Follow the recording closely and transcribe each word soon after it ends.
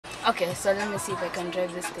Okay, so let me see if I can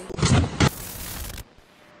drive this thing.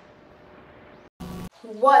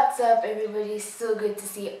 What's up everybody, so good to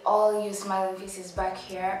see all you smiling faces back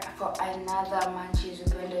here for another Munchies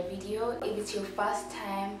with Brenda video. If it's your first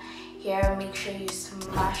time here, make sure you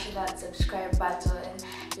smash that subscribe button,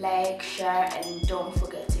 like, share, and don't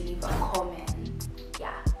forget to leave a comment.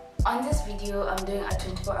 Yeah, on this video I'm doing a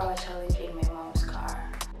 24-hour challenge in my mom's car.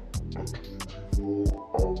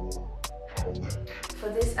 For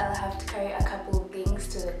this I'll have to carry a couple of things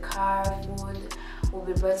to the car. Food will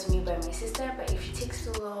be brought to me by my sister, but if it takes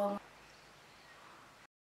too long,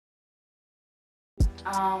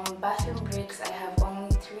 bathroom breaks, I have only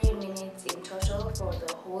 3 minutes in total for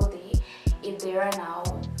the whole day. If they run out,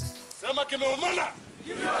 I'm gonna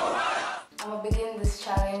begin this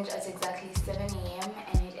challenge at exactly 7 AM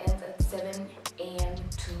and it ends at 7 AM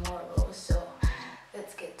tomorrow, so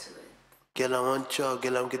let's get to it. Girl, I want you,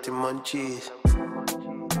 girl, I'm getting munchies.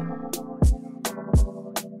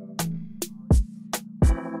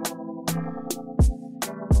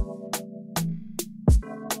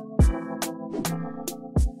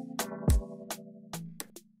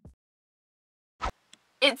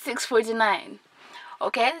 It's 6:49.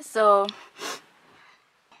 Okay, so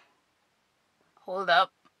hold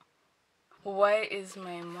up. Why is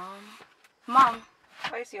my mom? Mom,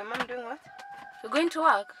 Why is your mom doing what? you're going to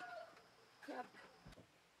work? Yep.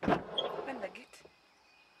 Open the gate.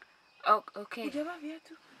 Oh, okay. Did you have here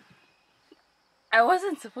too? I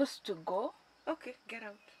wasn't supposed to go, Okay, get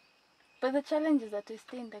out. but the challenge is that I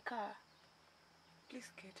stay in the car.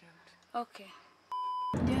 Please get out. Okay.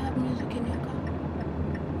 Do you have music in your car?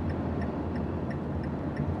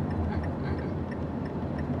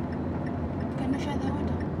 Can you share the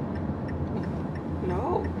water?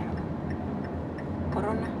 No.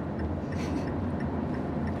 Corona.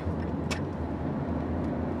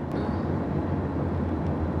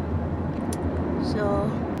 So,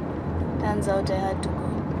 turns out I had to go.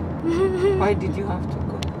 Why did you have to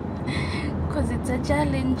go? Because it's a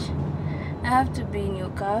challenge. I have to be in your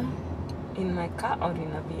car. In my car or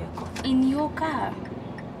in a vehicle? In your car.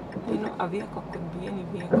 You know, a vehicle could be any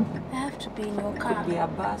vehicle. I have to be in your car. Could be a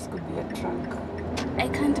bus, could be a truck. I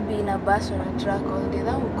can't be in a bus or a truck all day.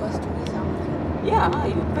 That would cost me something. Yeah,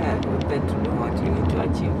 you pay to do what you need to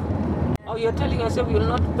achieve. Oh, you're telling yourself you'll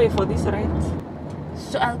not pay for this rent?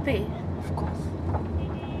 So I'll pay. Of course.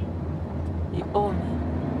 You owe me.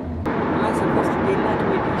 Am I supposed to be in that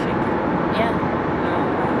wedding shaking? Yeah. No.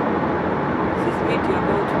 Is this video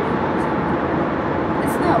about me?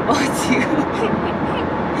 It's not about you.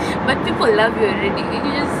 But people love you already. You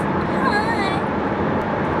just, hi.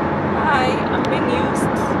 Hi, I'm being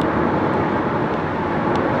used.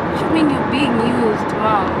 What do you mean you're being used,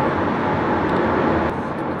 Mom?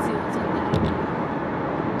 Let's see what's on the radio.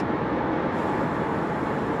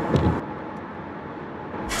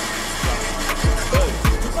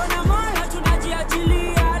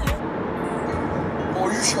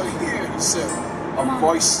 Or you shall hear, he said, a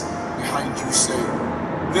voice behind you say,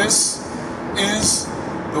 this is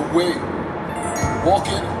the way, walk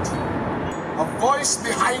in it. A voice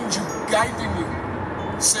behind you guiding you,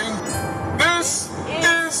 saying, this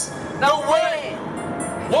is the way,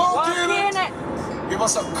 walk in it. Give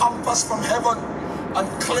us a compass from heaven and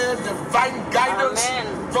clear divine guidance.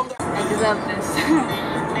 Amen. From the I deserve this. I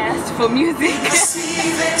asked for music.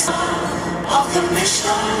 of the mission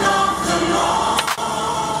of the Lord.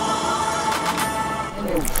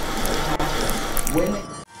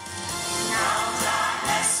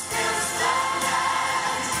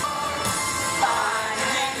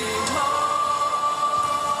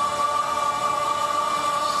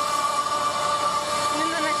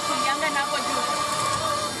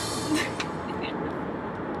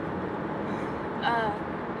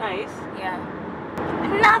 Nice. Yeah.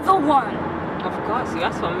 Another one. Of course, you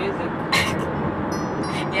asked for music.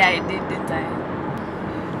 Yeah, I did, didn't I?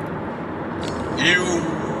 You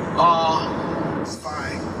are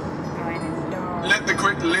fine. Let the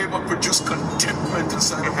great labor produce contentment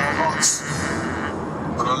inside of our hearts,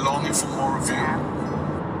 but a longing for more of you.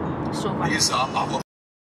 So much. These are our.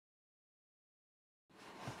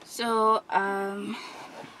 So,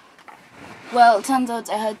 well, it turns out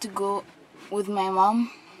I had to go with my mom.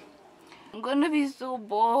 I'm gonna be so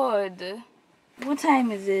bored. What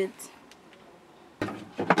time is it?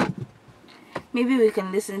 Maybe we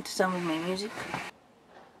can listen to some of my music.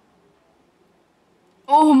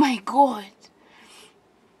 Oh my god!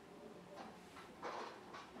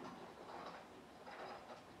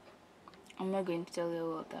 I'm not going to tell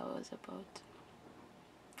you what that was about.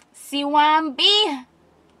 C1B!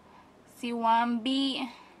 C1B!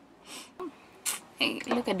 Hey,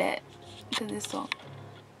 look at that. Look at this song.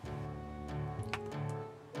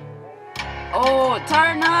 Oh,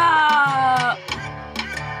 turn up!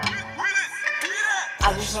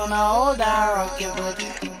 I just wanna hold that rock your body.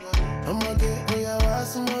 I'ma get on your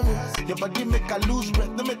ass, mommy. Your body make a lose breath,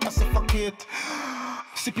 no make a suffocate.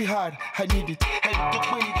 Sippy hard, I need it. Head to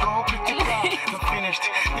when you go, pretty far. Not finished.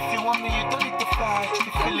 If you want me, you don't need to fly. If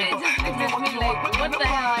you want me, Like, what the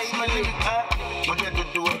hell are you doing? What you to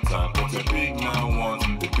do it? What a big man wants,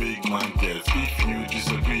 the big man gets. If you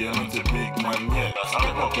disagree, I'm not a big man yet. I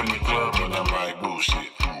step up in the club and I'm like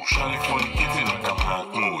bullshit. California kitchen like I'm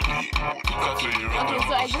hot moody. Okay,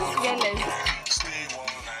 so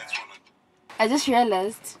I just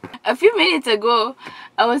realized a few minutes ago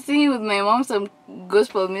I was singing with my mom some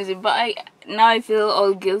gospel music, but now I feel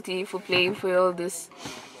all guilty for playing for all this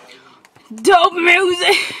dope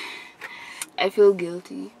music. I feel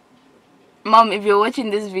guilty. Mom, if you're watching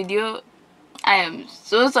this video, I am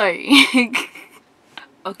so sorry.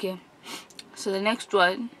 Okay, so the next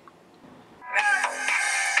one.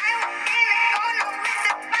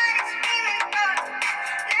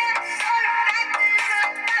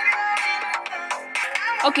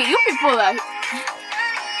 Okay, you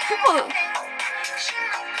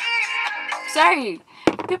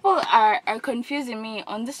people are confusing me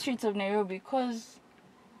on the streets of Nairobi cause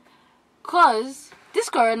this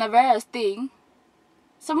coronavirus thing,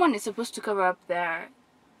 someone is supposed to cover up their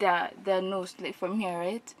nose, like from here,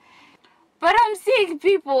 right? But I'm seeing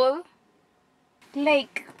people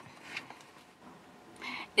like,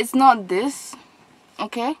 it's not this,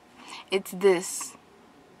 okay? It's this.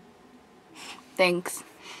 Thanks.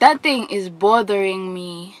 That thing is bothering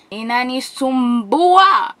me. Inani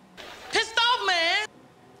sumbua. Pissed off, man.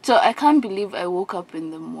 So I can't believe I woke up in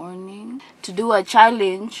the morning to do a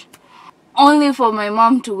challenge only for my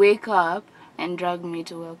mom to wake up and drag me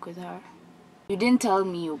to work with her. You didn't tell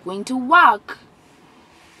me you're going to work.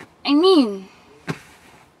 I mean,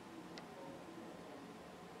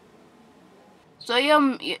 so you're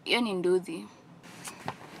Ninduzi.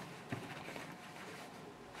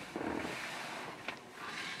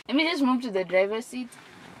 Let me just move to the driver's seat.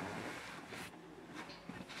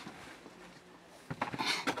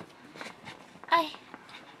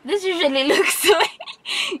 This usually looks so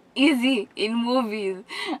easy in movies.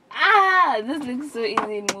 This looks so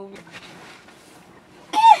easy in movies.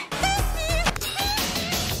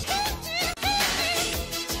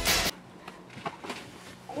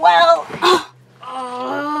 Well,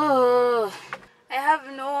 I have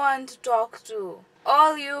no one to talk to.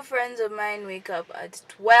 All you friends of mine wake up at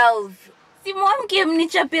 12. Si mom came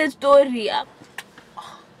nichape story.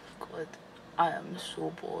 Oh God, I am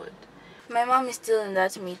so bored. My mom is still in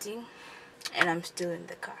that meeting, and I'm still in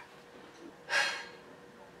the car.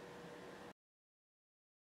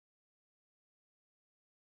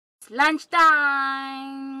 It's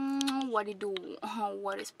lunchtime. What do you do?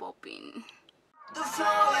 What is popping? The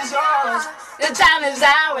flow is ours. The time is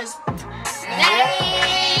ours.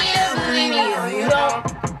 Believe me or you don't.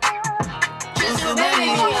 Just believe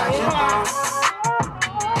me or you don't.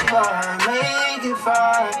 Make it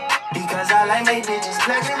fun. Because I like my bitches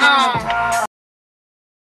flexing.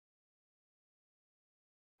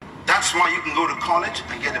 That's why you can go to college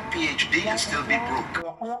and get a PhD and still be broke.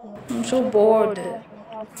 I'm so bored. I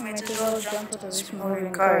might as well jump out of this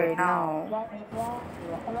moving car right now.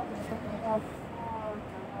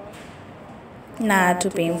 Nah, too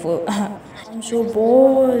painful. I'm so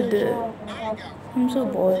bored. I'm so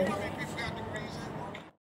bored.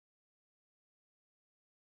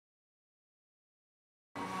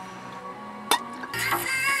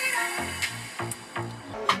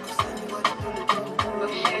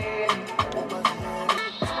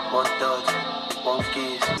 One thugs, one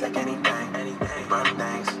keys, like anything, run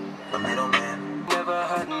things, the middleman. Never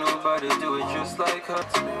had nobody do it just like her.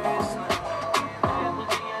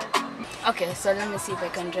 Okay, so let me see if I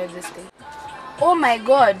can drive this thing. Oh my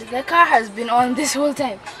God, the car has been on this whole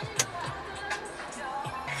time.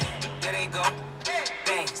 There they go,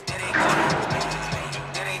 bangs, there they go,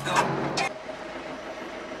 there they go.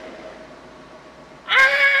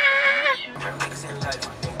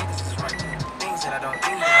 Things that I don't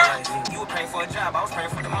think in my life. You were praying for a job, I was praying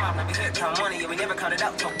for the mob. Never hit count money, yeah, we never counted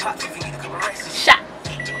out. Told pops if you need a couple racks. Shut.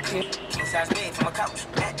 King size bed from a couch.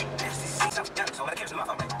 So I kept my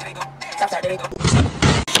phone. There they go. There you go.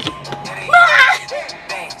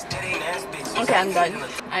 Okay, I'm done.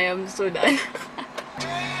 I am so done.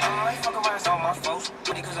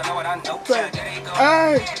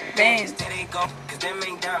 Bands.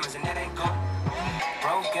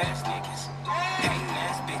 Broke ass niggas, hating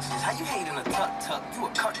ass bitches. How you hating a tuck? You a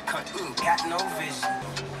cunt, you ain't got no vision.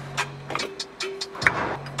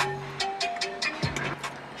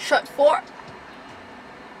 Shot 4.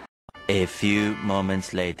 A few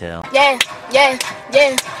moments later. Yeah, yeah,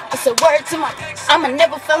 yeah. It's a word to my. I'ma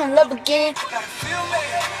never fall in love again. I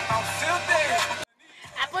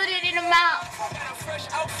put it in the mouth.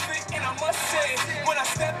 Fresh outfit and I must say, when I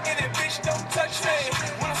step in it, bitch, don't touch me.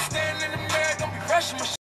 When I stand in the mirror, don't be rushing my.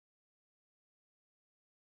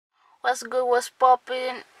 What's good? What's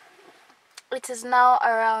popping? It is now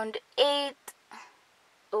around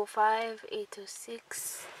 8:05,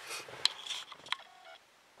 8:06.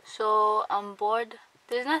 So I'm bored.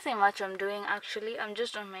 There's nothing much I'm doing actually. I'm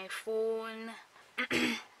just on my phone.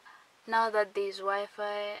 Now that there's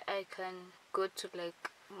Wi-Fi, I can go to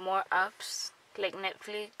like more apps like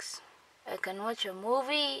Netflix. I can watch a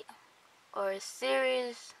movie or a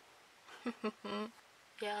series.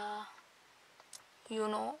 Yeah, you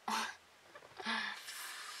know.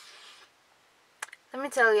 Let me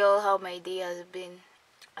tell you all how my day has been.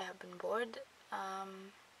 I have been bored.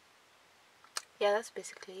 Yeah, that's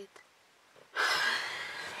basically it.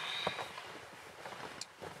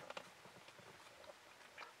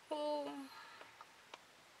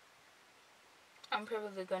 I'm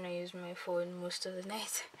probably gonna use my phone most of the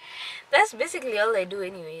night. That's basically all I do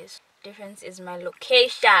anyways. Difference is my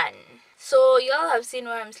location. So y'all have seen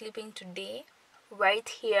where I'm sleeping today. Right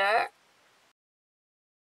here.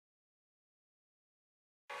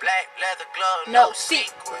 Black leather glove, No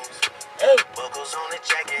sequins. Hey, buckles on the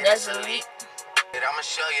jacket. that's elite. I'ma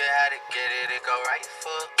show you how to get it. It go right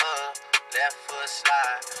foot up, left foot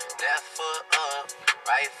slide, left foot up,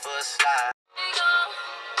 right foot slide.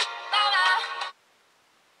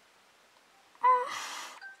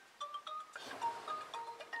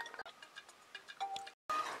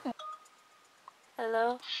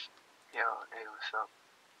 Hello. Yo, hey, what's up?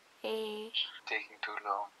 Hey. Taking too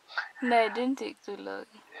long. No, it didn't take too long.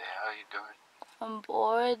 Yeah, how you doing? I'm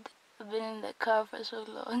bored. I've been in the car for so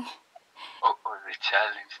long. Oh, the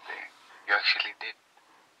challenge thing. You actually did.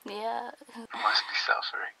 Yeah. You must be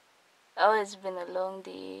suffering. Oh, it's been a long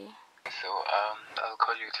day. So, I'll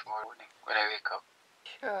call you tomorrow morning when I wake up.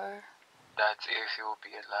 Sure. That's if you will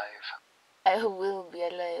be alive. I will be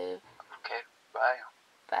alive. Okay, bye.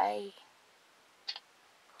 Bye.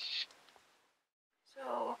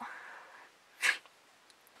 So,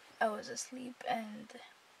 I was asleep and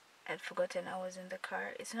I'd forgotten I was in the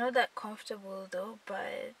car. It's not that comfortable though,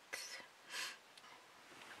 but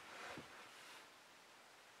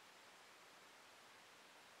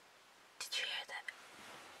did you hear that?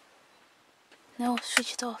 No,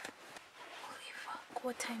 switch it off. Holy fuck,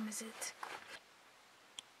 what time is it?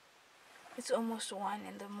 It's almost 1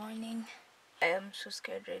 in the morning. I am so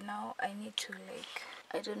scared right now. I need to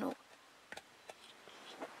I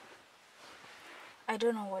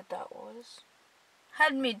don't know what that was.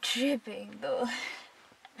 Had me tripping though.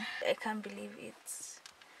 I can't believe it's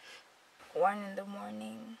 1 in the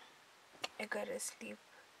morning. I gotta sleep.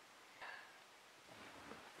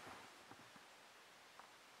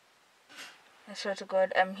 I swear to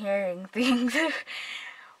God, I'm hearing things.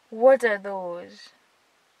 What are those?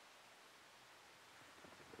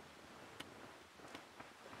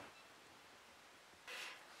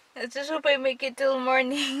 I just hope I make it till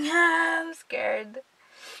morning. I'm scared.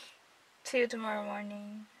 See you tomorrow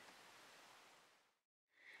morning.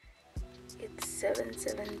 It's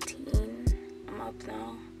 7:17. I'm up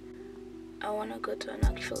now. I want to go to an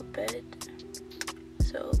actual bed.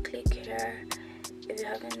 So click here if you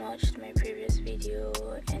haven't watched my previous video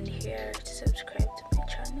and here to subscribe.